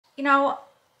You know,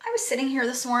 I was sitting here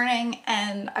this morning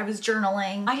and I was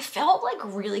journaling. I felt like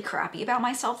really crappy about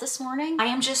myself this morning. I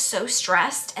am just so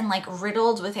stressed and like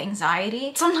riddled with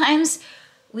anxiety. Sometimes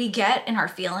we get in our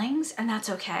feelings and that's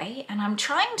okay. And I'm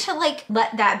trying to like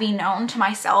let that be known to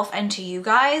myself and to you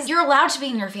guys. You're allowed to be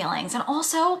in your feelings. And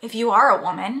also, if you are a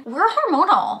woman, we're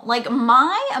hormonal. Like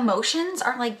my emotions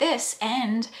are like this.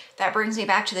 And that brings me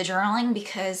back to the journaling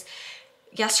because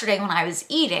yesterday when I was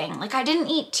eating, like I didn't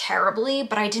eat terribly,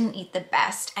 but I didn't eat the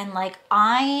best. And like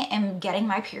I am getting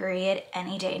my period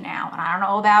any day now. And I don't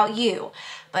know about you,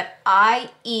 but I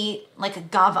eat like a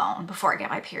gavone before I get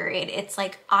my period. It's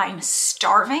like I'm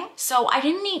starving. So I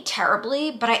didn't eat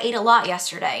terribly, but I ate a lot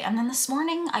yesterday. And then this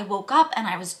morning I woke up and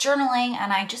I was journaling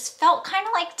and I just felt kind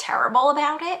of like terrible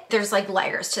about it. There's like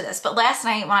layers to this, but last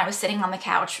night when I was sitting on the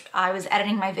couch, I was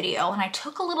editing my video and I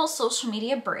took a little social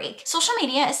media break. Social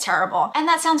media is terrible. And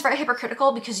that sounds very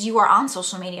hypocritical because you are on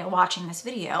social media watching this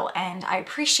video and I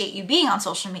appreciate you being on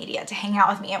social media to hang out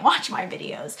with me and watch my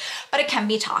videos, but it can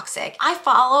be toxic. I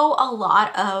follow a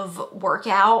lot of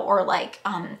workout or like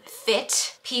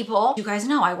fit people. You guys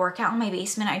know I work out in my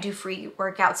basement. I do free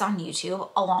workouts on YouTube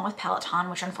along with Peloton,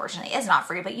 which unfortunately is not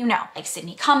free, but you know, like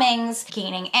Cummings,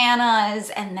 Gaining Anna's,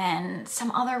 and then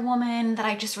some other woman that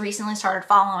I just recently started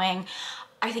following.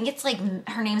 I think it's like,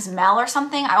 her name's Mel or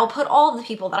something. I will put all of the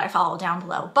people that I follow down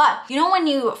below. But you know when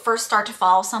you first start to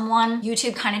follow someone,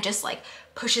 YouTube kind of just like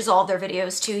pushes all of their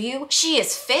videos to you. She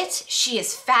is fit, she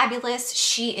is fabulous,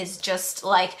 she is just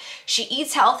like, she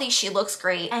eats healthy, she looks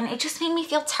great, and it just made me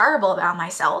feel terrible about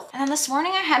myself. And then this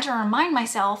morning I had to remind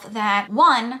myself that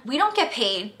one, we don't get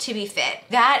paid to be fit.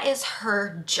 That is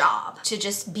her job, to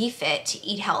just be fit, to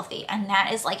eat healthy, and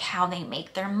that is like how they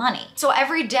make their money. So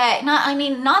every day,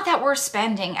 not that we're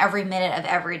spending every minute of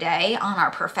every day on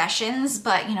our professions,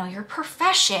 but you know, your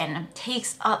profession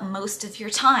takes up most of your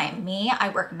time. Me, I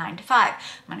work 9 to 5.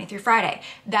 Monday through Friday.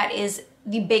 That is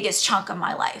the biggest chunk of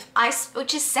my life.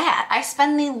 Which is sad. I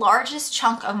spend the largest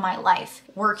chunk of my life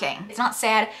working. It's not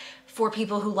sad for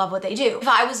people who love what they do. If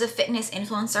I was a fitness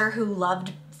influencer who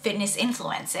loved fitness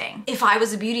influencing, if I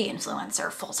was a beauty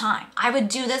influencer full time, I would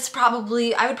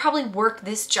probably work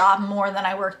this job more than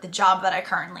I work the job that I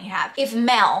currently have. If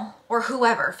Mel or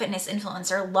whoever fitness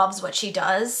influencer loves what she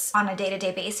does on a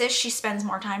day-to-day basis, she spends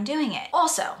more time doing it.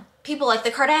 Also, people like the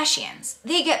Kardashians,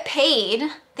 they get paid,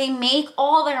 they make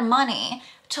all their money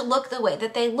to look the way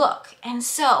that they look. And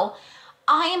so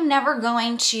I am never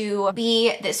going to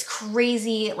be this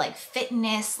crazy like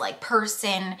fitness like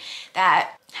person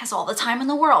that has all the time in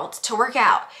the world to work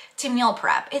out, to meal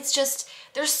prep. It's just,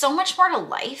 there's so much more to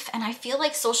life, and I feel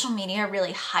like social media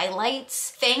really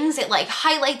highlights things. It like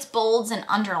highlights, bolds, and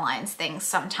underlines things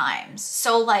sometimes.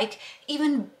 So like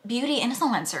even beauty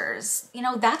influencers, you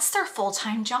know, that's their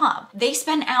full-time job. They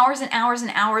spend hours and hours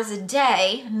and hours a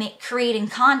day creating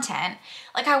content.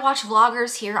 Like I watch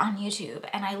vloggers here on YouTube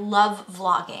and I love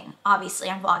vlogging. Obviously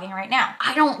I'm vlogging right now.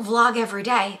 I don't vlog every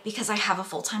day because I have a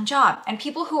full-time job. And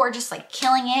people who are just like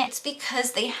killing it, it's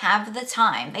because they have the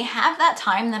time. They have that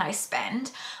time that I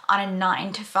spend on a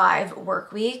 9 to 5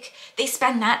 work week. They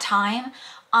spend that time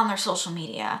on their social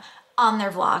media, on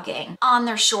their vlogging, on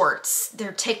their shorts,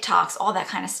 their TikToks, all that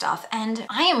kind of stuff. And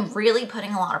I am really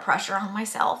putting a lot of pressure on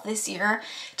myself this year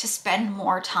to spend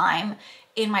more time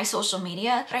in my social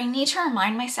media, but I need to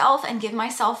remind myself and give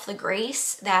myself the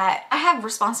grace that I have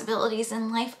responsibilities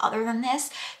in life other than this.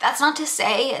 That's not to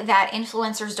say that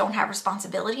influencers don't have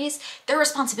responsibilities. Their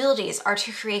responsibilities are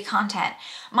to create content.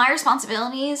 My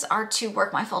responsibilities are to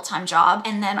work my full-time job,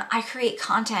 and then I create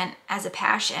content as a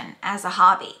passion, as a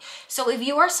hobby. So if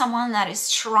you are someone that is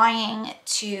trying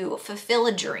to fulfill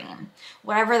a dream,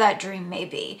 whatever that dream may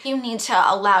be, you need to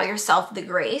allow yourself the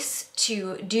grace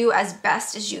to do as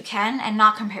best as you can and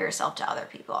not compare yourself to other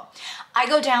people. I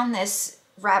go down this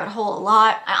rabbit hole a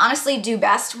lot. I honestly do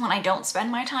best when I don't spend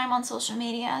my time on social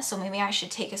media, so maybe I should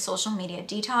take a social media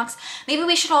detox. Maybe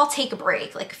we should all take a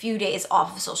break, like a few days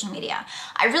off of social media.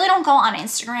 I really don't go on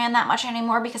Instagram that much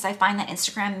anymore because I find that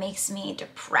Instagram makes me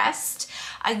depressed.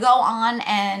 I go on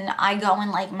and I go in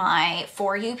like my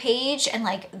For You page, and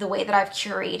like the way that I've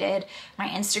curated my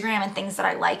Instagram and things that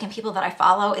I like and people that I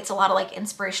follow, it's a lot of like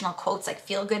inspirational quotes, like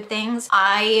feel good things.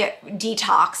 I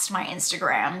detoxed my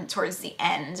Instagram towards the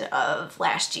end of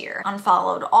last year.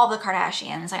 Unfollowed all the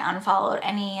Kardashians. I unfollowed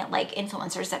any like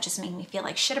influencers that just make me feel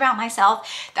like shit about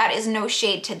myself. That is no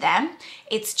shade to them.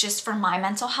 It's just for my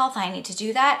mental health. I need to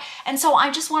do that. And so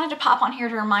I just wanted to pop on here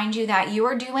to remind you that you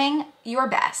are doing your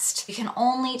best. You can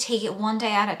only take it one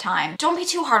day at a time. Don't be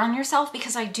too hard on yourself,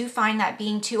 because I do find that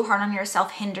being too hard on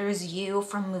yourself hinders you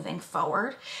from moving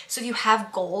forward. So if you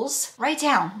have goals, write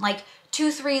down like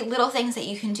 2, 3 little things that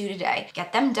you can do today.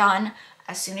 Get them done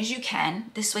as soon as you can.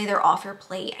 This way they're off your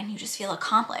plate and you just feel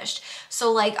accomplished.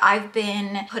 So like I've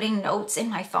been putting notes in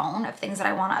my phone of things that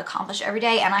I want to accomplish every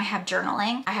day, and I have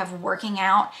journaling, I have working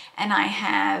out, and I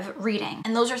have reading.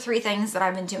 And those are 3 things that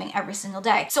I've been doing every single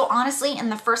day. So honestly, in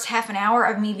the first half an hour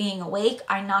of me being awake,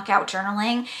 I knock out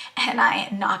journaling and I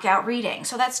knock out reading.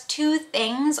 So that's 2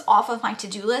 things off of my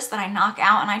to-do list that I knock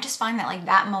out, and I just find that like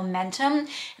that momentum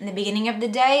in the beginning of the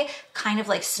day kind of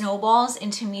like snowballs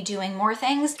into me doing more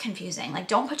things. Confusing. Like,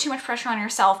 don't put too much pressure on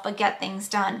yourself, but get things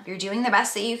done. If you're doing the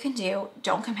best that you can do,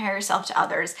 don't compare yourself to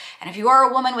others. And if you are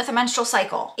a woman with a menstrual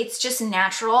cycle, it's just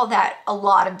natural that a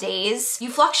lot of days you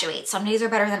fluctuate. Some days are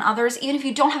better than others. Even if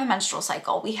you don't have a menstrual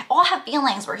cycle, we all have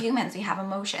feelings. We're humans. We have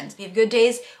emotions. We have good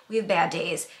days. We have bad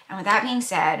days. And with that being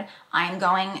said, I'm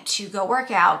going to go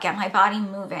work out, get my body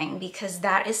moving, because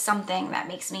that is something that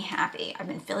makes me happy. I've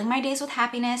been filling my days with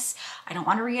happiness. I don't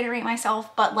want to reiterate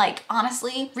myself, but like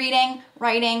honestly, reading,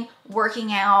 writing,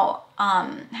 working out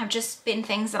have just been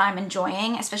things that I'm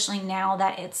enjoying, especially now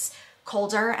that it's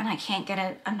colder and I can't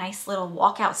get a nice little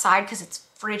walk outside because it's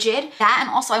frigid. That, and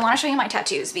also I want to show you my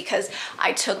tattoos because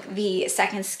I took the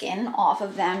second skin off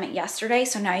of them yesterday,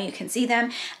 so now you can see them.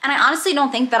 And I honestly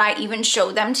don't think that I even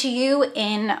showed them to you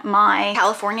in my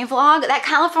California vlog. That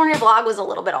California vlog was a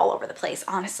little bit all over the place,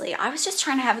 honestly. I was just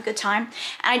trying to have a good time,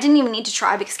 and I didn't even need to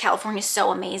try because California is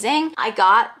so amazing. I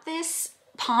got this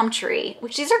palm tree,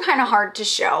 which these are kind of hard to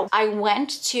show. I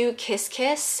went to Kiss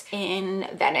Kiss in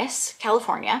Venice,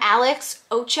 California. Alex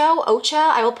Ochoa,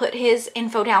 I will put his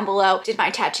info down below, did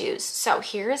my tattoos. So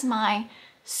here's my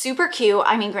super cute,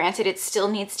 I mean, granted, it still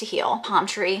needs to heal, palm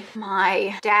tree.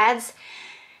 My dad's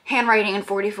handwriting in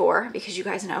 44, because you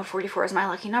guys know 44 is my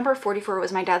lucky number. 44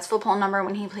 was my dad's football number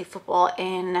when he played football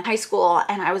in high school,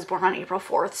 and I was born on April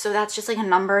 4th. So that's just like a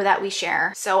number that we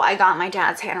share. So I got my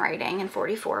dad's handwriting in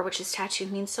 44, which is tattoo,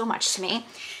 means so much to me.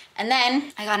 And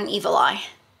then I got an evil eye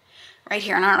right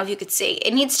here. And I don't know if you could see,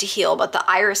 it needs to heal, but the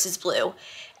iris is blue.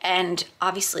 And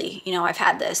obviously, you know, I've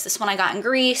had this. This one I got in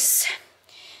Greece.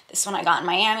 This one I got in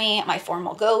Miami, my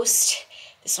formal ghost.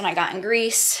 This one I got in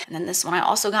Greece, and then this one I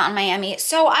also got in Miami.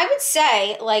 So I would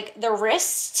say like the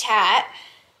wrist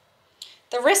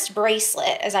the wrist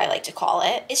bracelet, as I like to call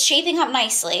it, is shaping up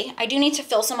nicely. I do need to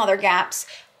fill some other gaps,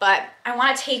 but I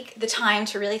want to take the time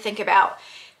to really think about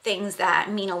things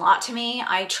that mean a lot to me.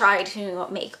 I try to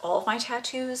make all of my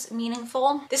tattoos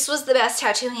meaningful. This was the best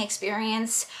tattooing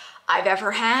experience I've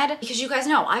ever had, because you guys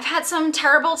know I've had some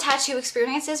terrible tattoo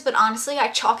experiences, but honestly, I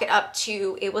chalk it up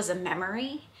to it was a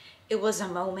memory. It was a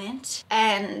moment.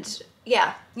 And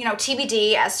yeah, you know,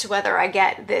 TBD as to whether I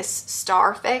get this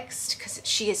star fixed because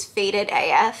she is faded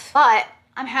AF. But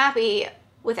I'm happy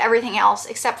with everything else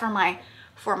except for my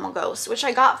formal ghost, which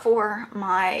I got for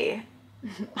my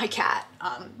cat.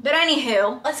 But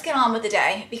anywho, let's get on with the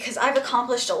day because I've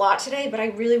accomplished a lot today, but I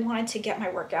really wanted to get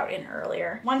my workout in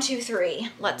earlier. 1, 2, 3,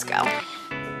 let's go.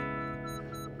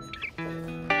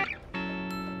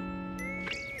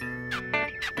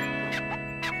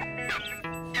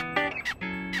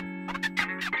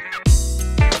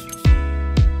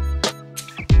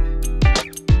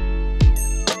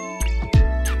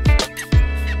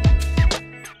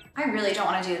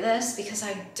 Don't want to do this because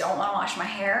I don't want to wash my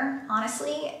hair.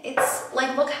 Honestly, it's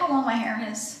like, look how long my hair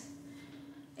is.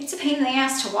 It's a pain in the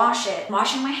ass to wash it.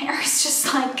 Washing my hair is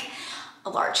just like a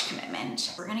large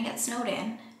commitment. We're gonna get snowed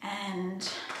in, and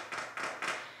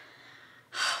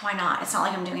why not? It's not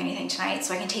like I'm doing anything tonight,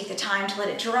 so I can take the time to let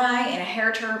it dry in a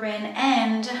hair turban.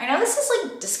 And I know this is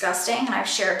like disgusting, and I've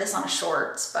shared this on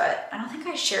shorts, but I don't think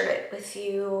I shared it with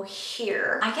you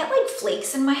here. I get like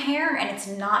flakes in my hair, and it's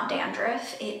not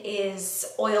dandruff. It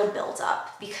is oil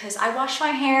buildup because I wash my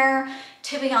hair,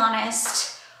 to be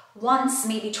honest, once,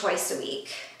 maybe twice a week.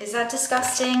 Is that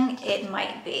disgusting? It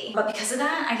might be. But because of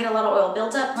that, I get a lot of oil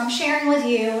buildup. I'm sharing with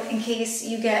you in case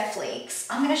you get flakes.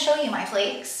 I'm gonna show you my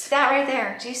flakes. That right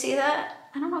there, do you see that?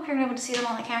 I don't know if you're able to see them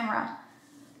on the camera,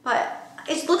 but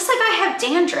it looks like I have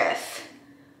dandruff,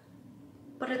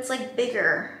 but it's like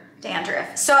bigger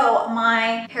dandruff. So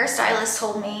my hairstylist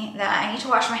told me that I need to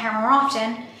wash my hair more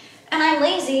often, and I'm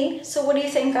lazy, so what do you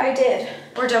think I did?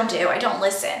 Or don't do, I don't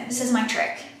listen. This is my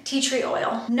trick. Tea tree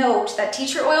oil. Note that tea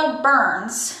tree oil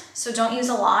burns, so don't use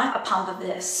a lot. A pump of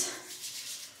this.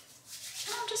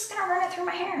 And I'm just gonna run it through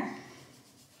my hair.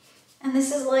 And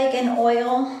this is like an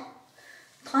oil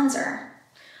cleanser.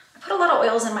 I put a lot of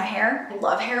oils in my hair. I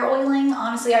love hair oiling.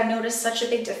 Honestly, I've noticed such a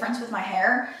big difference with my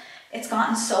hair. It's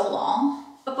gotten so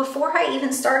long. But before I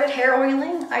even started hair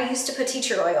oiling, I used to put tea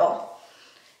tree oil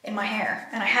in my hair,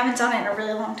 and I haven't done it in a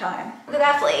really long time. Look at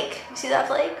that flake. You see that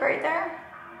flake right there?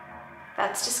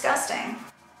 That's disgusting.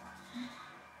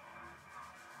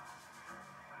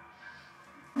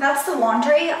 That's the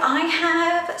laundry. I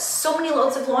have so many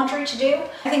loads of laundry to do.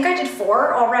 I think I did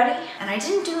 4 already, and I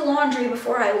didn't do laundry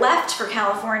before I left for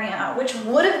California, which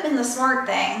would have been the smart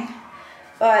thing.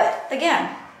 But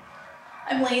again,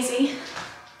 I'm lazy.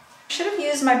 I should have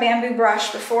used my bamboo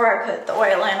brush before I put the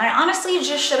oil in. I honestly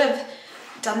just should have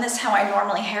done this how I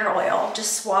normally hair oil.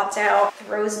 Just swapped out the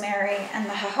rosemary and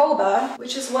the jojoba,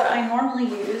 which is what I normally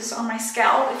use on my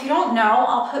scalp. If you don't know,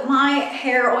 I'll put my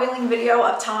hair oiling video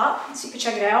up top so you can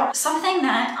check it out. Something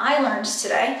that I learned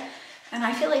today, and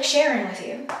I feel like sharing with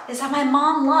you, is that my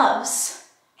mom loves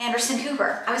Anderson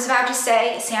Cooper. I was about to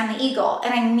say Sam the Eagle,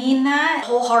 and I mean that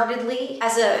wholeheartedly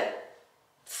as a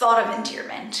thought of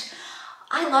endearment.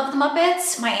 I love the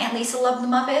Muppets. My Aunt Lisa loved the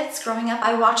Muppets. Growing up,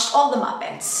 I watched all the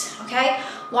Muppets, okay?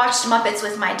 Watched Muppets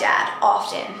with my dad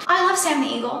often. I love Sam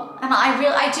the Eagle, and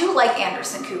I do like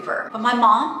Anderson Cooper, but my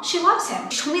mom, she loves him.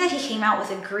 She told me that he came out with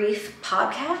a grief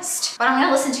podcast, but I'm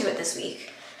gonna listen to it this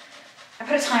week. I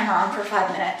put a timer on for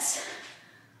 5 minutes.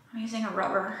 I'm using a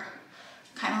rubber,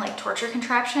 kind of like torture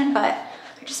contraption, but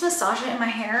I just massage it in my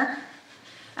hair,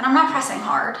 and I'm not pressing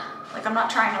hard. Like, I'm not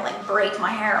trying to like break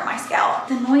my hair or my scalp.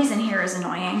 The noise in here is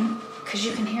annoying because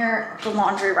you can hear the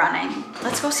laundry running.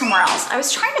 Let's go somewhere else. I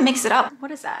was trying to mix it up.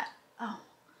 What is that? Oh,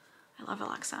 I love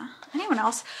Alexa. Anyone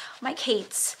else? Mike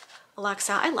hates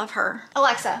Alexa. I love her.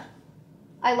 Alexa,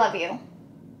 I love you.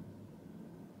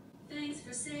 Thanks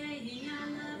for saying I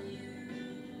love you.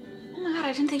 Oh my God,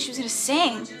 I didn't think she was gonna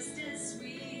sing.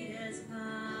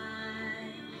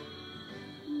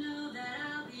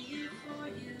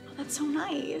 That's so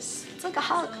nice. It's like a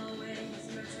hug.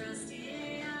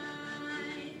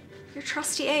 Your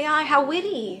trusty AI, how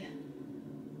witty.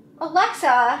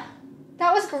 Alexa,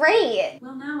 that was great.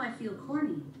 Well, now I feel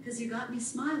corny because you got me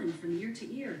smiling from ear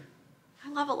to ear.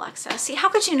 I love Alexa. See, how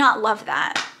could you not love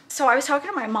that? So I was talking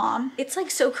to my mom. It's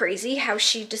like so crazy how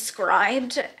she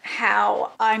described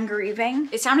how I'm grieving.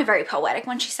 It sounded very poetic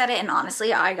when she said it, and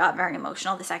honestly, I got very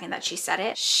emotional the second that she said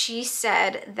it. She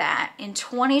said that in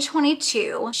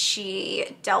 2022,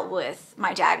 she dealt with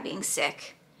my dad being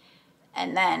sick,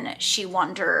 and then she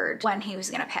wondered when he was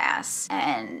gonna pass,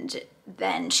 and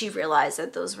then she realized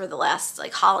that those were the last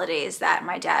like holidays that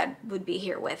my dad would be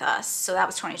here with us. So that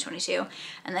was 2022.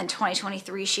 And then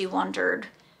 2023, she wondered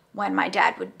when my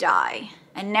dad would die.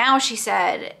 And now she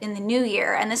said in the new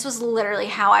year, and this was literally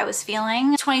how I was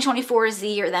feeling, 2024 is the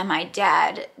year that my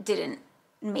dad didn't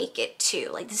make it to.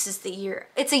 Like, this is the year,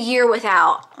 it's a year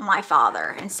without my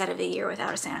father instead of a year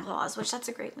without a Santa Claus, which that's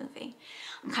a great movie.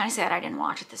 I'm kind of sad I didn't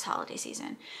watch it this holiday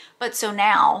season. But so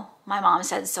now my mom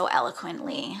said so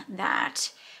eloquently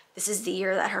that this is the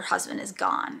year that her husband is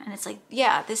gone. And it's like,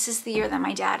 yeah, this is the year that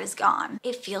my dad is gone.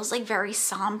 It feels like very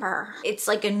somber. It's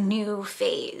like a new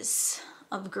phase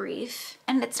of grief.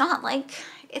 And it's not like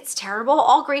it's terrible.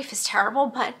 All grief is terrible,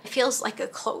 but it feels like a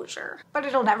closure. But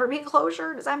it'll never be a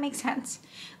closure. Does that make sense?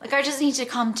 Like, I just need to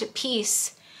come to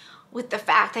peace with the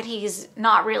fact that he's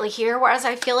not really here. Whereas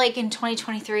I feel like in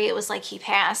 2023, it was like he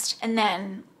passed. And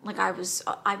then like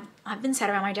I've been sad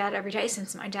about my dad every day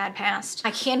since my dad passed.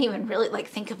 I can't even really like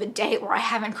think of a day where I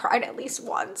haven't cried at least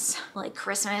once. Like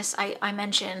Christmas, I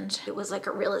mentioned, it was like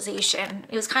a realization.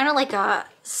 It was kind of like a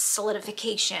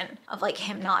solidification of like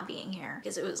him not being here,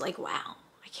 because it was like, wow,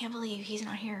 I can't believe he's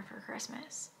not here for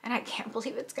Christmas. And I can't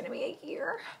believe it's gonna be a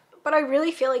year. But I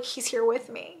really feel like he's here with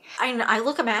me. I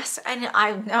look a mess, and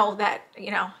I know that,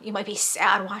 you know, you might be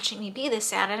sad watching me be this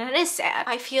sad, and it is sad.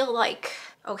 I feel like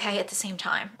okay at the same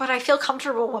time. But I feel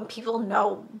comfortable when people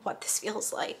know what this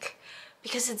feels like,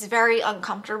 because it's very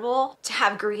uncomfortable to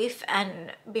have grief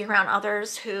and be around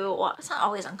others who, well, it's not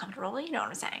always uncomfortable, but you know what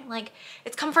I'm saying. Like,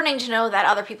 it's comforting to know that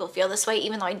other people feel this way,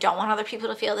 even though I don't want other people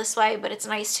to feel this way, but it's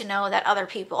nice to know that other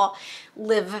people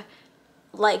live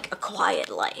like a quiet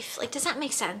life. Like, does that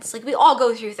make sense? Like, we all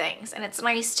go through things, and it's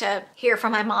nice to hear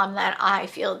from my mom that I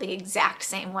feel the exact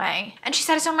same way. And she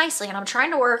said it so nicely, and I'm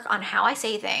trying to work on how I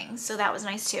say things, so that was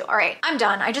nice too. All right, I'm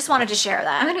done. I just wanted to share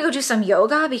that. I'm gonna go do some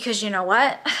yoga because you know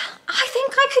what? I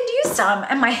think I could use some,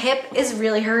 and my hip is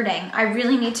really hurting. I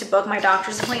really need to book my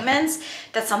doctor's appointments.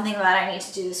 That's something that I need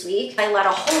to do this week. I let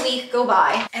a whole week go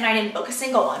by, and I didn't book a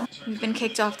single one. We've been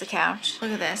kicked off the couch.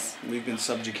 Look at this. We've been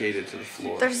subjugated to the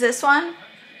floor. There's this one.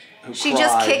 She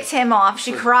just kicked him off.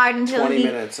 She cried until 20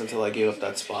 minutes until I gave up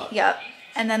that spot. Yep.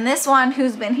 And then this one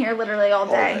who's been here literally all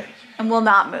day and will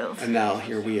not move. And now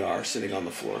here we are sitting on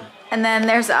the floor. And then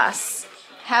there's us.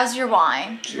 How's your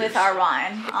wine? Cheers. With our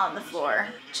wine on the floor.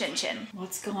 Chin chin.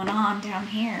 What's going on down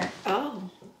here?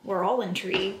 Oh, we're all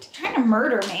intrigued. Trying to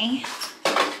murder me.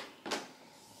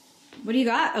 What do you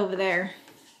got over there?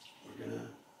 We're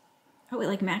Oh, it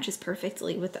like matches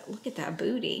perfectly with that. Look at that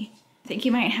booty. I think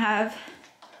you might have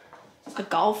a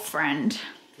golf friend.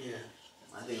 Yeah,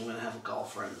 I think I'm gonna have a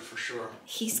golf friend for sure.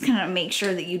 He's gonna make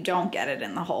sure that you don't get it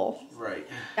in the hole. Right.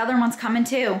 The other one's coming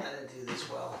too. I didn't do this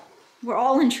well. We're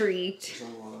all intrigued. There's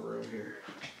not a lot of room here.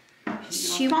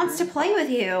 She wants to play with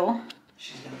you.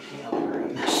 She's gonna pee on the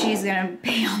green. She's gonna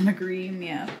pee on the green,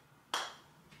 yeah.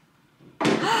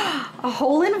 A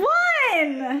hole in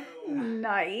one!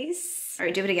 Nice. All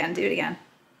right, do it again, do it again.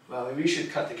 Well, maybe you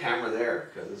should cut the camera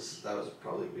there, because that was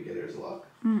probably beginner's luck.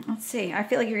 Let's see. I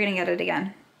feel like you're gonna get it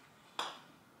again.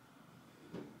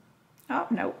 Oh,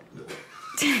 nope.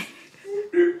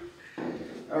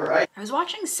 All right. I was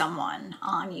watching someone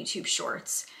on YouTube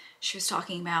Shorts. She was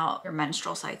talking about your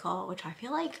menstrual cycle, which I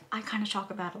feel like I kind of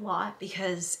talk about a lot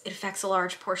because it affects a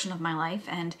large portion of my life.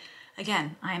 And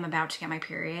again, I am about to get my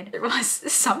period. There was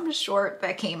some short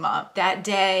that came up that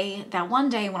day, that one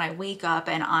day when I wake up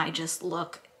and I just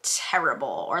look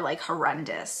terrible or like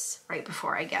horrendous right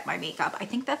before I get my makeup. I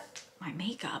think that's my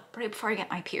makeup right before I get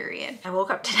my period. I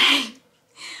woke up today.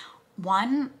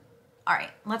 All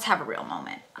right, let's have a real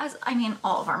moment. I mean,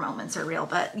 all of our moments are real,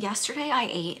 but yesterday I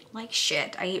ate like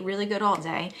shit. I ate really good all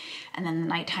day, and then the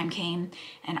nighttime came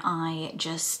and I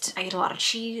ate a lot of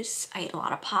cheese, I ate a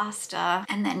lot of pasta,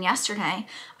 and then yesterday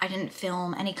I didn't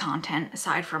film any content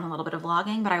aside from a little bit of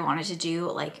vlogging, but I wanted to do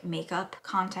like makeup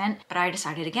content, but I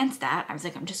decided against that. I was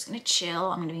like, I'm just gonna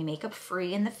chill. I'm gonna be makeup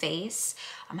free in the face.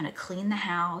 I'm gonna clean the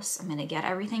house. I'm gonna get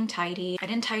everything tidy. I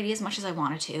didn't tidy as much as I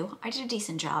wanted to. I did a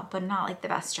decent job, but not like the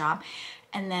best job.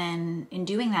 And then in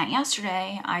doing that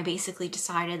yesterday, I basically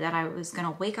decided that I was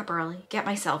gonna wake up early, get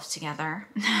myself together,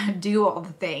 do all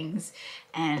the things,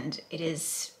 and it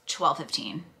is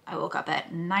 12:15. I woke up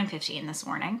at 9:15 this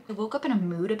morning. I woke up in a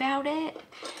mood about it,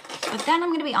 but then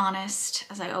I'm gonna be honest,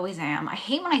 as I always am. I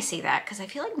hate when I say that because I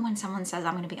feel like when someone says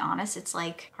I'm gonna be honest, it's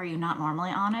like, are you not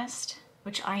normally honest?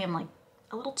 Which I am like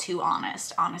a little too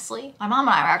honest, honestly. My mom and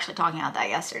I were actually talking about that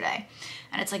yesterday.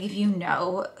 And it's like, if you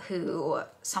know who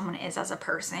someone is as a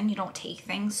person, you don't take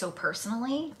things so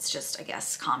personally. It's just, I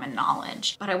guess, common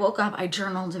knowledge. But I woke up, I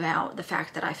journaled about the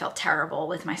fact that I felt terrible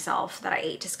with myself, that I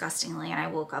ate disgustingly, and I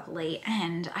woke up late.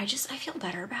 And I feel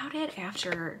better about it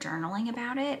after journaling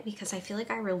about it because I feel like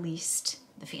I released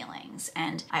the feelings.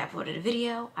 And I uploaded a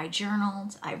video, I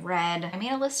journaled, I read, I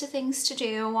made a list of things to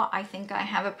do. I think I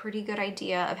have a pretty good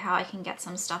idea of how I can get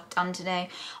some stuff done today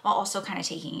while also kind of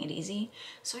taking it easy.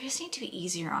 So I just need to be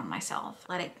easier on myself,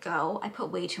 let it go. I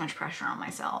put way too much pressure on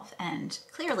myself, and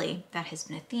clearly that has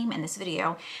been a theme in this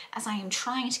video. As I am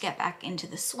trying to get back into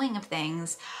the swing of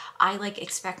things, I like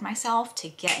expect myself to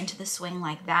get into the swing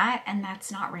like that, and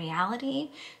that's not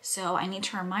reality. So I need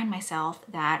to remind myself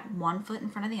that one foot in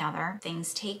front of the other,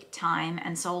 things take time,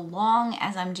 and so long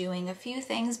as I'm doing a few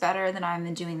things better than I've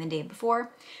been doing the day before,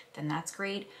 then that's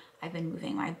great. I've been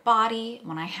moving my body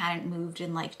when I hadn't moved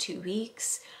in like 2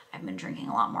 weeks. I've been drinking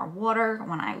a lot more water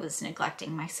when I was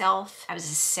neglecting myself. I was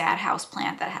a sad house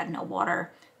plant that had no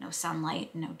water, no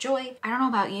sunlight, no joy. I don't know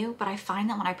about you, but I find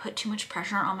that when I put too much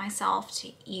pressure on myself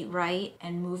to eat right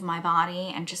and move my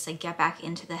body and just like get back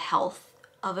into the health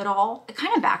of it all, it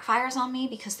kind of backfires on me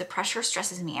because the pressure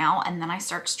stresses me out and then I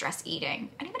start stress eating.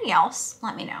 Anybody else?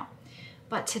 Let me know.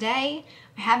 But today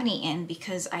I haven't eaten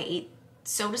because I ate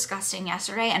so disgusting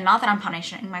yesterday, and not that I'm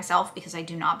punishing myself because I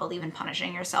do not believe in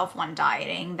punishing yourself when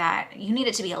dieting, that you need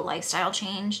it to be a lifestyle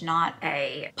change, not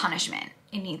a punishment.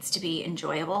 It needs to be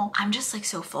enjoyable. I'm just like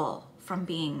so full from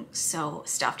being so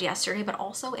stuffed yesterday, but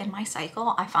also in my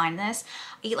cycle, I find this,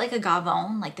 I eat like a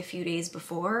gavone like the few days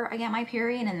before I get my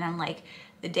period, and then like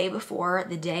the day before,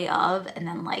 the day of, and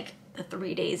then like the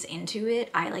 3 days into it,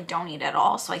 I like don't eat at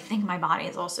all. So I think my body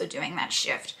is also doing that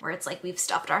shift where it's like we've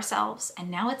stuffed ourselves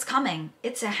and now it's coming.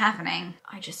 It's happening.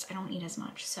 I don't eat as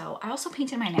much. So I also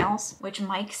painted my nails, which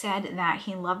Mike said that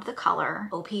he loved the color.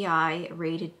 OPI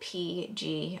rated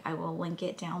Pea-G. I will link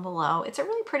it down below. It's a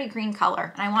really pretty green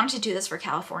color. And I wanted to do this for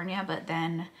California, but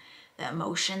then the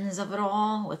emotions of it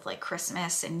all with like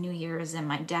Christmas and New Year's and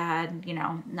my dad, you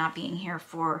know, not being here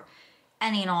for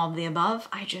any and all of the above,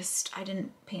 I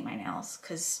didn't paint my nails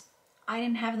because I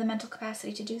didn't have the mental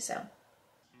capacity to do so.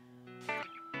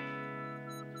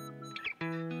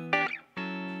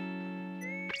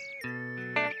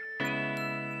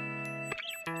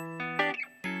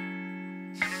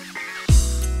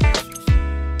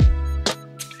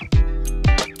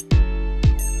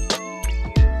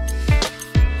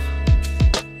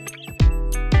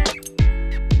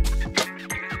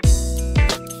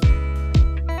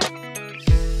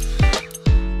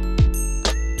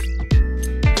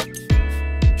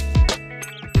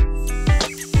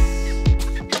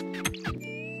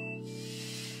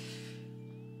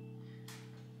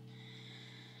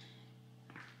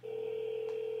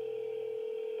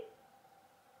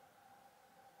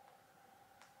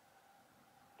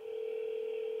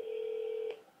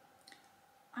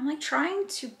 I'm like trying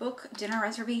to book dinner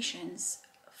reservations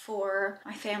for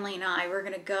my family and I. We're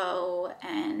gonna go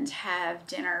and have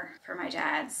dinner for my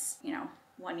dad's, you know,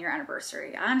 1-year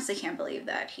anniversary. I honestly can't believe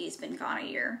that he's been gone a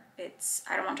year.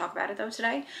 I don't want to talk about it though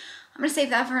today. I'm gonna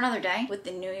save that for another day. With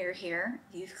the new year here,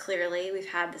 we've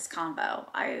had this combo.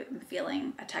 I'm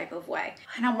feeling a type of way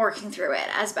and I'm working through it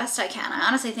as best I can. I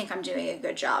honestly think I'm doing a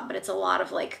good job, but it's a lot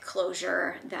of like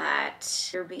closure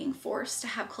that you're being forced to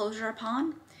have closure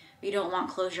upon, but you don't want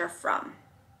closure from.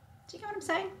 Do you get what I'm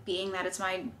saying? Being that it's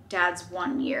my dad's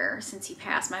 1 year since he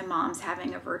passed, my mom's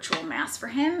having a virtual mass for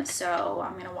him. So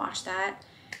I'm gonna watch that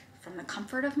from the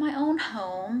comfort of my own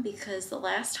home, because the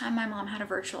last time my mom had a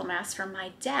virtual mass for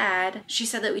my dad, she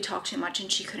said that we talked too much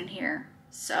and she couldn't hear.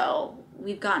 So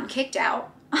we've gotten kicked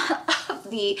out of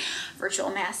the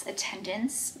virtual mass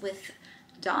attendance with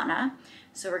Donna.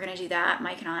 So we're gonna do that,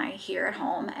 Mike and I, here at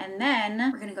home, and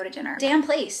then we're gonna go to dinner. Damn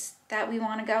place that we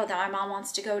wanna go, that my mom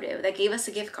wants to go to. They gave us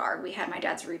a gift card. We had my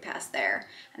dad's repast there,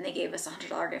 and they gave us a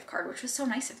 $100 gift card, which was so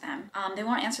nice of them. They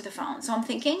won't answer the phone. So I'm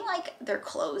thinking like they're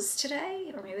closed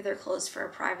today, or maybe they're closed for a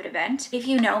private event. If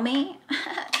you know me,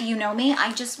 you know me,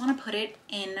 I just wanna put it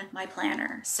in my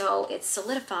planner. So it's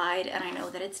solidified and I know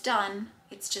that it's done.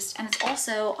 It's just, and it's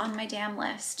also on my damn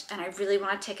list, and I really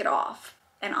wanna tick it off.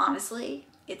 And honestly,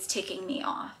 it's ticking me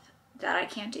off that I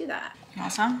can't do that.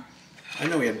 Awesome. I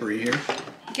know we had brie here.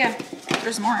 Yeah,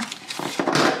 there's more.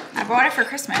 I bought it for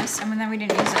Christmas and then we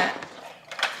didn't use it.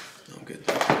 Oh, good.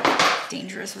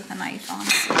 Dangerous with a knife,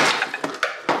 honestly.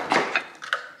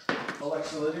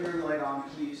 Alexa, living room light on,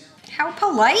 please. How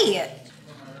polite.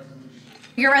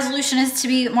 Your resolution is to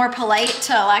be more polite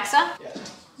to Alexa?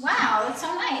 Yes. Wow, that's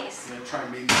so nice. I'm gonna try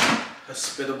and be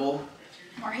hospitable.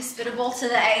 More hospitable to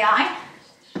the AI?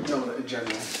 No, in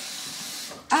general.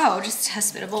 Oh, just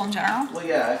hospitable in general? Well,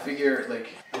 yeah, I figure, like,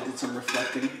 I did some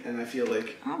reflecting, and I feel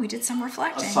like... Oh, we did some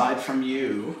reflecting. Aside from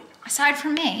you... Aside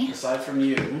from me? Aside from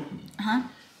you... Uh-huh.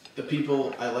 The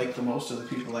people I like the most are the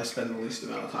people I spend the least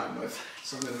amount of time with.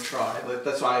 So I'm gonna try. Like,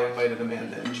 that's why I invited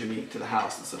Amanda and Jimmy to the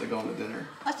house instead of going to dinner.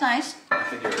 That's nice. I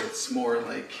figure it's more,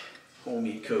 like,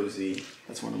 homey, cozy.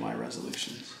 That's one of my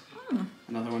resolutions.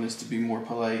 Another one is to be more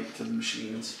polite to the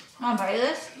machines. Wanna buy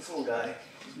this? This little guy,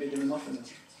 he's making the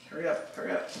muffins. Hurry up,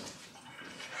 hurry up.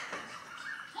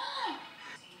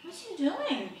 What's he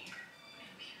doing?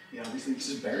 He obviously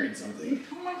just buried something.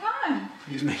 Oh my god.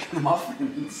 He's making the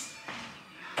muffins.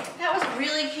 That was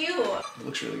really cute. It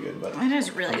looks really good, but It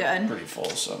is really I'm good. pretty full,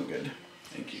 so I'm good.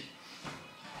 Thank you.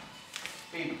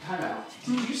 Baby, time out.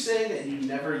 Did you say that you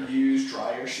never use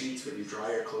dryer sheets when you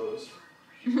dry your clothes?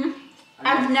 Mm-hmm.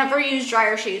 I've never used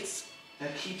dryer sheets.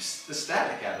 That keeps the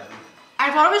static out of them. I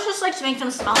thought it was just like to make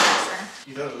them smell nicer.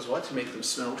 You thought it was what? To make them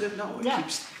smell good? No, it Yeah.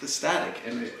 keeps the static,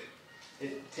 and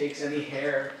it takes any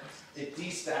hair, it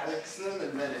destatics them,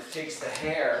 and then it takes the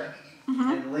hair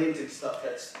and lays and stuff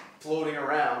that's floating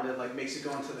around and like makes it go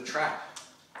into the trap.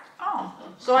 Oh,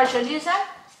 so I should use that?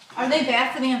 Are they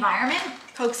bad for the environment?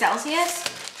 Coke Celsius?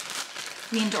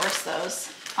 We endorse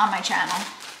those on my channel.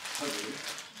 Okay.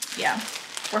 Yeah,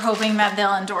 we're hoping that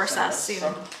they'll endorse us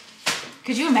soon.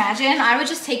 Could you imagine? I would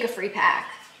just take a free pack.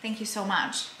 Thank you so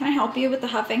much. Can I help you with the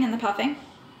huffing and the puffing?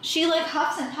 She like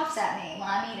huffs and puffs at me when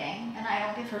I'm eating and I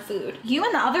don't give her food. You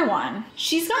and the other one.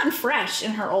 She's gotten fresh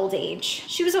in her old age.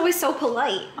 She was always so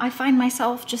polite. I find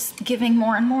myself just giving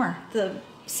more and more the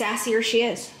sassier she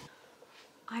is.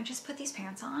 I just put these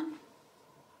pants on.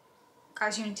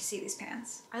 Guys, you need to see these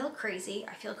pants. I look crazy.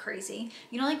 I feel crazy.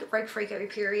 You know, like right before you get your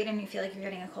period and you feel like you're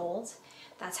getting a cold?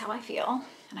 That's how I feel.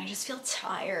 And I just feel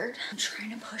tired. I'm trying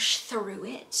to push through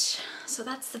it. So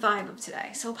that's the vibe of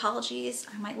today. So apologies,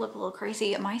 I might look a little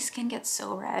crazy. My skin gets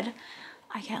so red.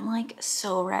 I get like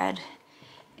so red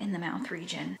in the mouth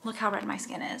region. Look how red my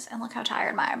skin is and look how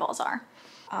tired my eyeballs are.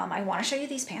 I wanna show you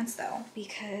these pants though,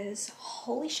 because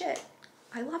holy shit,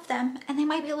 I love them. And they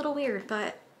might be a little weird,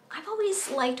 but I've always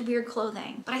liked weird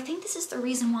clothing, but I think this is the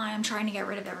reason why I'm trying to get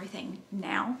rid of everything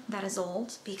now that is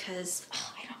old, because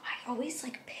I always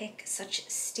like pick such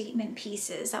statement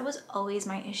pieces. That was always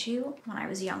my issue when I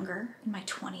was younger, in my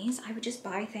 20s. I would just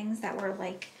buy things that were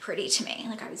like pretty to me.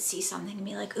 Like I would see something and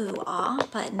be like, ooh, ah,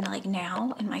 but like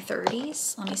now in my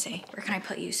 30s, let me see, where can I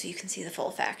put you so you can see the full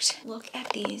effect? Look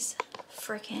at these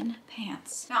freaking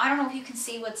pants. Now, I don't know if you can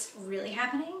see what's really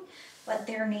happening, but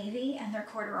they're navy and they're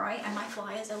corduroy and my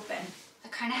fly is open. I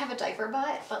kind of have a diaper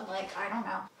butt, but like, I don't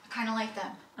know. I kind of like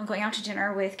them. I'm going out to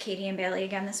dinner with Katie and Bailey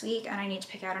again this week and I need to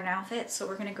pick out an outfit. So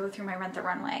we're gonna go through my Rent the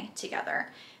Runway together.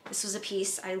 This was a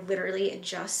piece I literally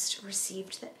just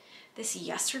received this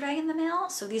yesterday in the mail.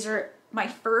 So these are my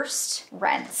first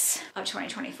rents of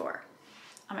 2024.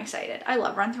 I'm excited. I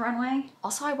love Run the Runway.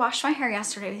 Also, I washed my hair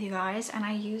yesterday with you guys and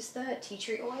I used the tea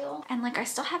tree oil and like I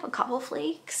still have a couple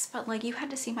flakes, but like you had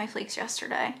to see my flakes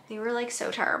yesterday. They were like so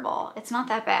terrible. It's not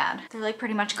that bad. They're like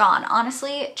pretty much gone.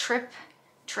 Honestly, trick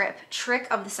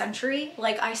of the century.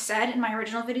 Like I said in my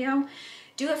original video,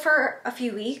 do it for a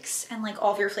few weeks and like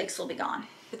all of your flakes will be gone.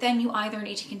 But then you either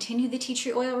need to continue the tea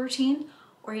tree oil routine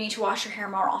or you need to wash your hair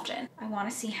more often. I want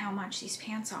to see how much these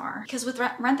pants are. Because with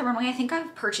Rent the Runway, I think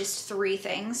I've purchased 3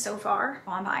 things so far.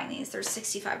 While I'm buying these, they're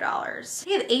 $65.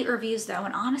 They have 8 reviews though,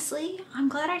 and honestly, I'm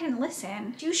glad I didn't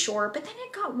listen. Too short, but then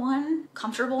it got 1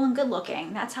 comfortable and good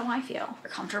looking. That's how I feel.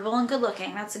 They're comfortable and good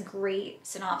looking. That's a great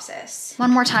synopsis. One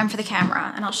more time for the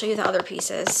camera, and I'll show you the other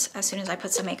pieces as soon as I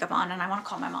put some makeup on, and I want to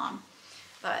call my mom.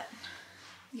 But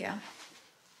yeah.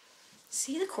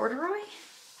 See the corduroy?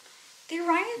 They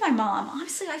remind me of my mom.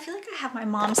 Honestly, I feel like I have my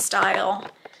mom's style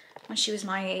when she was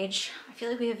my age. I feel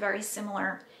like we have very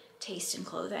similar taste in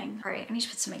clothing. All right, I need to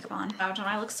put some makeup on. Oh, don't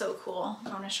I look so cool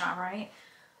going to ShopRite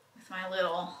with my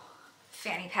little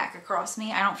fanny pack across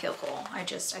me? I don't feel cool. I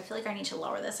feel like I need to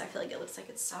lower this. I feel like it looks like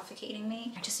it's suffocating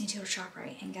me. I just need to go to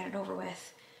ShopRite and get it over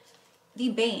with. The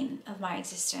bane of my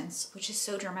existence, which is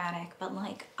so dramatic, but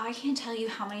like, I can't tell you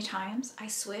how many times I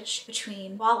switch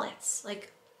between wallets.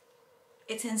 Like,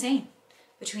 it's insane.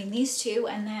 Between these 2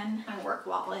 and then my work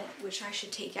wallet, which I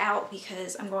should take out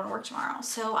because I'm going to work tomorrow.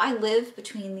 So I live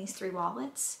between these 3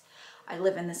 wallets. I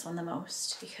live in this one the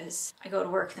most because I go to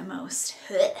work the most.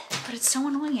 But it's so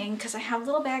annoying because I have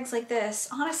little bags like this.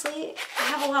 Honestly, I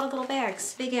have a lot of little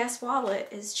bags. Big ass wallet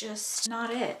is just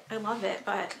not it. I love it,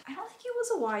 but I don't think it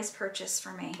was a wise purchase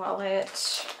for me.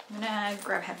 Wallet, I'm gonna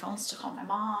grab headphones to call my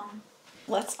mom.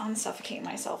 Let's unsuffocate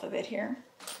myself a bit here.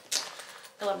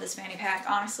 I love this fanny pack,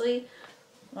 honestly.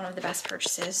 One of the best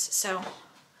purchases. So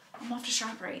I'm off to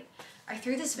ShopRite. I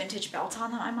threw this vintage belt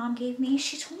on that my mom gave me.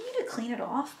 She told me to clean it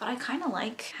off, but I kind of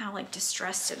like how like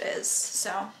distressed it is.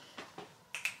 So, all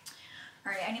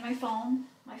right, I need my phone.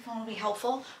 My phone will be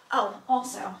helpful. Oh,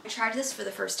 also, I tried this for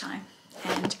the first time.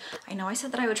 And I know I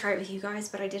said that I would try it with you guys,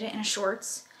 but I did it in a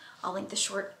shorts. I'll link the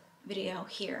short video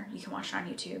here. You can watch it on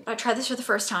YouTube. I tried this for the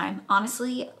first time.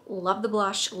 Honestly, love the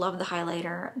blush, love the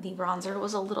highlighter. The bronzer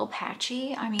was a little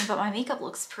patchy. I mean, but my makeup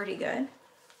looks pretty good.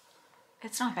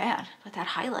 It's not bad, but that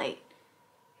highlight,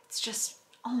 it's just,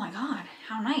 oh my God,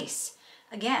 how nice.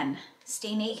 Again,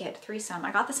 Stay Naked, Threesome.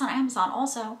 I got this on Amazon.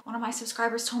 Also, one of my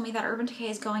subscribers told me that Urban Decay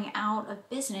is going out of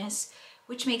business,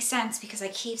 which makes sense because I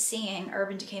keep seeing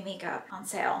Urban Decay makeup on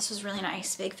sale. This was really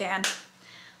nice, big fan.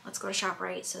 Let's go to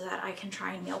ShopRite so that I can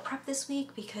try and meal prep this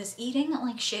week because eating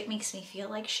like shit makes me feel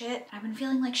like shit. I've been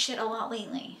feeling like shit a lot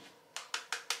lately.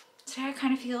 Today I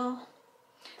kind of feel,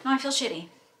 no, I feel shitty.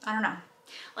 I don't know.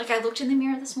 Like I looked in the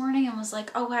mirror this morning and was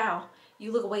like, oh wow,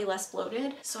 you look way less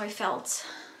bloated. So I felt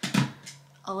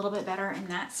a little bit better in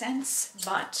that sense,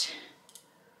 but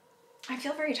I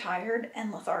feel very tired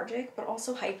and lethargic, but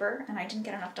also hyper, and I didn't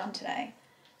get enough done today.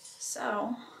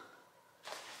 So,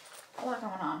 a lot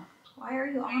going on. Why are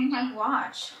you on my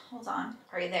watch? Hold on.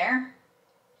 Are you there?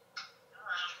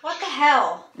 What the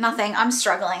hell? Nothing. I'm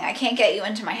struggling. I can't get you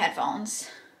into my headphones.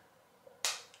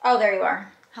 Oh, there you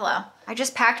are. Hello. I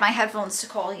just packed my headphones to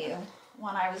call you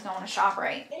when I was going to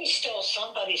ShopRite. They stole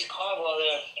somebody's car while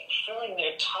they're filling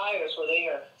their tires with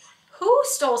air. Who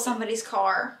stole somebody's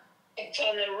car? It's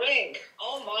on the ring.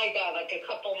 Oh my God, like a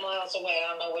couple miles away. I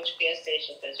don't know which gas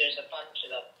station because there's a bunch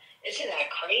of them. Isn't that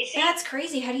crazy? That's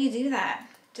crazy. How do you do that?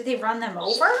 Did they run them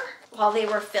over while they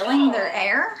were filling their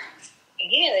air?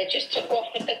 Yeah, they just took off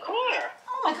with the car.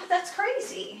 Oh my God, that's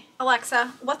crazy.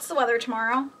 Alexa, what's the weather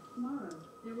tomorrow? Tomorrow,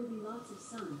 there will be lots of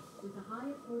sun, with a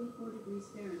high of 44 degrees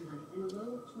Fahrenheit and a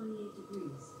low of 28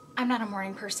 degrees. I'm not a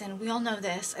morning person. We all know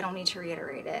this. I don't need to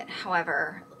reiterate it.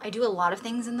 However, I do a lot of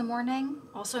things in the morning.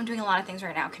 Also, I'm doing a lot of things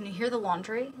right now. Can you hear the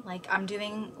laundry? Like, I'm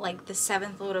doing like the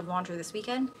 7th load of laundry this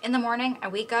weekend. In the morning, I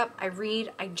wake up, I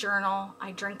read, I journal,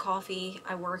 I drink coffee,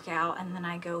 I work out, and then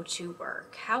I go to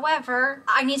work. However,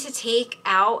 I need to take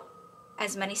out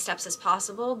as many steps as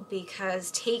possible because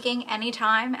taking any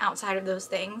time outside of those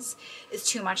things is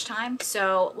too much time.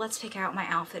 So let's pick out my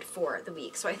outfit for the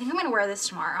week. So I think I'm gonna wear this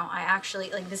tomorrow. I actually,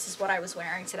 like, this is what I was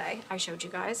wearing today. I showed you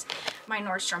guys. My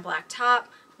Nordstrom black top,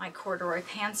 my corduroy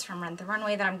pants from Rent the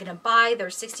Runway that I'm gonna buy. They're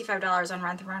 $65 on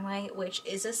Rent the Runway, which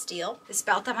is a steal. This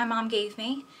belt that my mom gave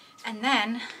me. And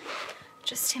then,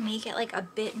 just to make it like a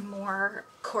bit more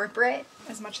corporate,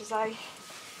 as much as I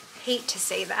hate to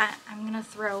say that, I'm gonna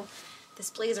throw this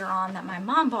blazer on that my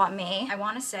mom bought me. I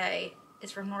want to say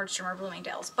it's from Nordstrom or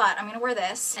Bloomingdale's, but I'm gonna wear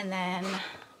this, and then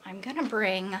I'm gonna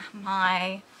bring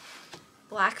my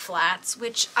black flats,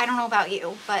 which I don't know about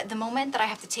you, but the moment that I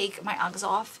have to take my Uggs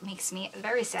off makes me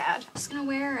very sad. I'm just gonna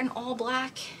wear an all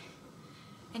black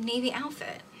and navy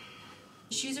outfit.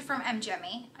 Shoes are from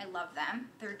Jemmy. I love them.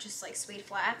 They're just like suede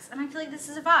flats, and I feel like this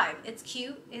is a vibe. It's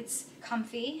cute, it's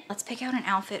comfy. Let's pick out an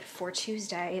outfit for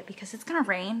Tuesday because it's gonna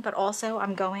rain, but also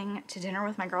I'm going to dinner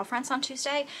with my girlfriends on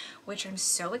Tuesday, which I'm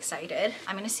so excited.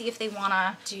 I'm gonna see if they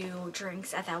wanna do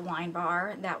drinks at that wine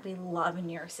bar that we love in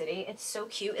New York City. It's so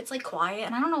cute. It's like quiet,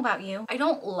 and I don't know about you. I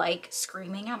don't like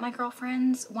screaming at my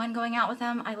girlfriends when going out with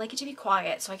them. I like it to be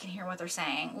quiet so I can hear what they're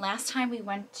saying. Last time we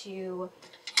went to,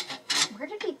 where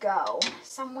did we go?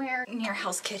 Somewhere near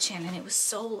Hell's Kitchen, and it was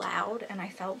so loud and I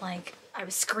felt like I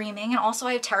was screaming, and also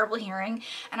I have terrible hearing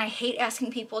and I hate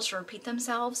asking people to repeat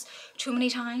themselves too many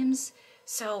times.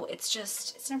 So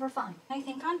it's never fun. I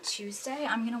think on Tuesday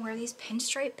I'm gonna wear these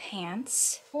pinstripe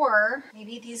pants or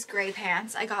maybe these gray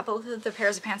pants. I got both of the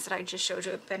pairs of pants that I just showed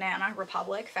you at Banana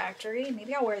Republic Factory.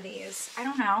 Maybe I'll wear these. I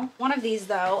don't know. One of these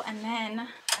though, and then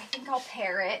I think I'll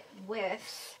pair it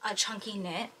with a chunky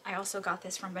knit. I also got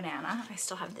this from Banana. I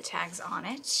still have the tags on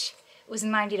it. It was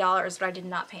 $90, but I did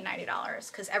not pay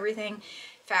 $90 because everything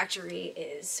factory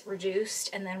is reduced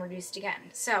and then reduced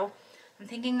again. So I'm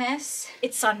thinking this.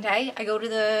 It's Sunday. I go to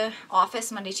the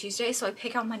office Monday, Tuesday, so I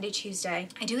pick out Monday, Tuesday.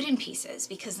 I do it in pieces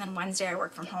because then Wednesday I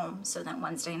work from home, so then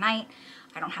Wednesday night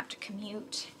I don't have to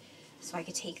commute, so I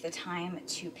could take the time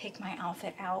to pick my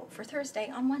outfit out for Thursday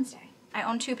on Wednesday. I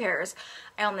own two pairs.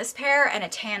 I own this pair and a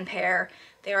tan pair.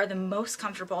 They are the most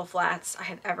comfortable flats I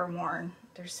have ever worn.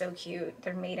 They're so cute.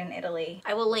 They're made in Italy.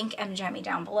 I will link Jemmy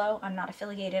down below. I'm not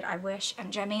affiliated. I wish.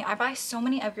 Jemmy, I buy so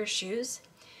many of your shoes,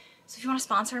 so if you want to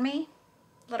sponsor me,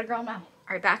 let a girl know. All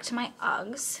right, back to my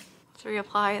Uggs. So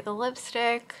reapply the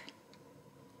lipstick.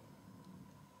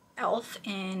 Elf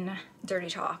in Dirty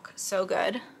Talk. So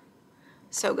good.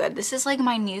 So good. This is like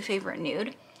my new favorite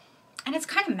nude. And it's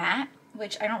kind of matte,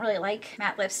 which I don't really like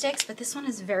matte lipsticks, but this one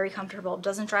is very comfortable. It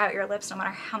doesn't dry out your lips no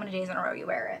matter how many days in a row you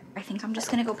wear it. I think I'm just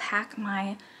gonna go pack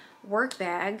my work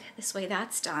bag. This way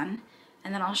that's done.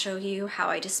 And then I'll show you how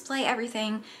I display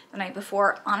everything the night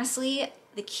before. Honestly,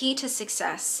 the key to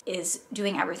success is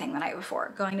doing everything the night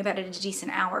before. Going to bed at a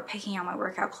decent hour, picking out my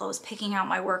workout clothes, picking out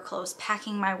my work clothes,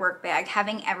 packing my work bag,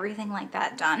 having everything like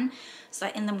that done so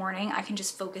that in the morning I can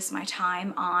just focus my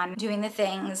time on doing the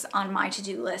things on my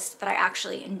to-do list that I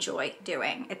actually enjoy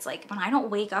doing. It's like when I don't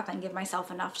wake up and give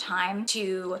myself enough time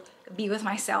to be with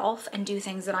myself and do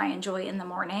things that I enjoy in the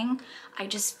morning, I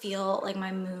just feel like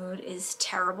my mood is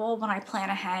terrible. When I plan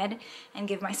ahead and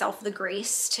give myself the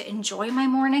grace to enjoy my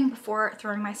morning before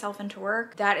throwing myself into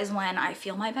work, that is when I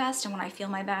feel my best. And when I feel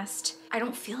my best, I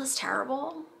don't feel as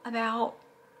terrible about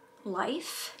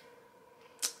life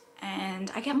and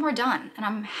I get more done and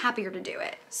I'm happier to do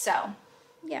it. So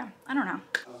yeah, I don't know.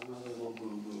 How's my little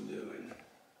boo-boo doing?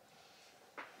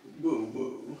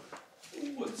 Boo-boo.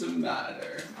 What's the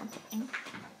matter?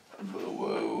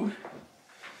 Boo-boo.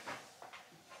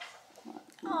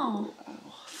 Oh.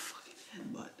 Oh, fucking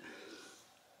headbutt.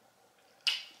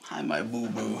 Hi, my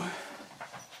boo-boo.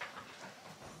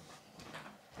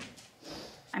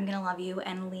 I'm gonna love you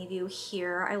and leave you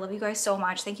here. I love you guys so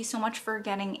much. Thank you so much for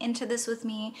getting into this with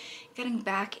me, getting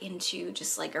back into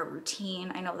just like a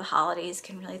routine. I know the holidays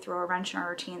can really throw a wrench in our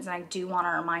routines, and I do want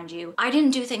to remind you, I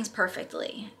didn't do things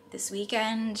perfectly. This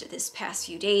weekend, this past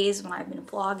few days when I've been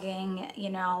vlogging, you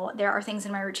know, there are things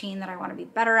in my routine that I want to be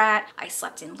better at. I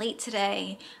slept in late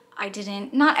today.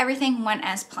 Not everything went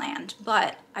as planned,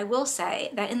 but I will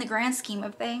say that in the grand scheme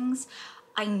of things,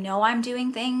 I know I'm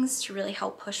doing things to really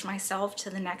help push myself to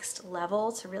the next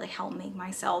level, to really help make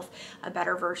myself a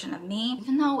better version of me.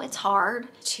 Even though it's hard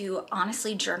to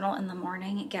honestly journal in the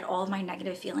morning, get all of my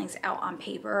negative feelings out on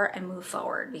paper and move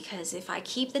forward. Because if I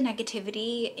keep the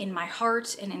negativity in my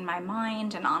heart and in my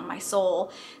mind and on my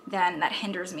soul, then that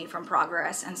hinders me from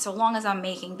progress. And so long as I'm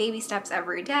making baby steps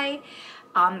every day,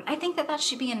 I think that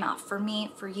should be enough for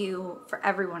me, for you, for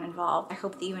everyone involved. I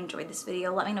hope that you enjoyed this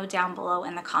video. Let me know down below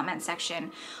in the comment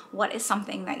section what is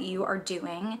something that you are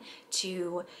doing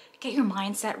to get your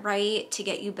mindset right, to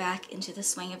get you back into the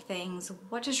swing of things.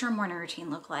 What does your morning routine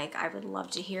look like? I would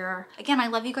love to hear. Again, I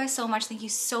love you guys so much. Thank you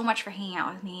so much for hanging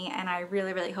out with me, and I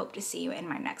really, really hope to see you in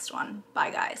my next one.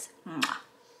 Bye, guys. Mwah.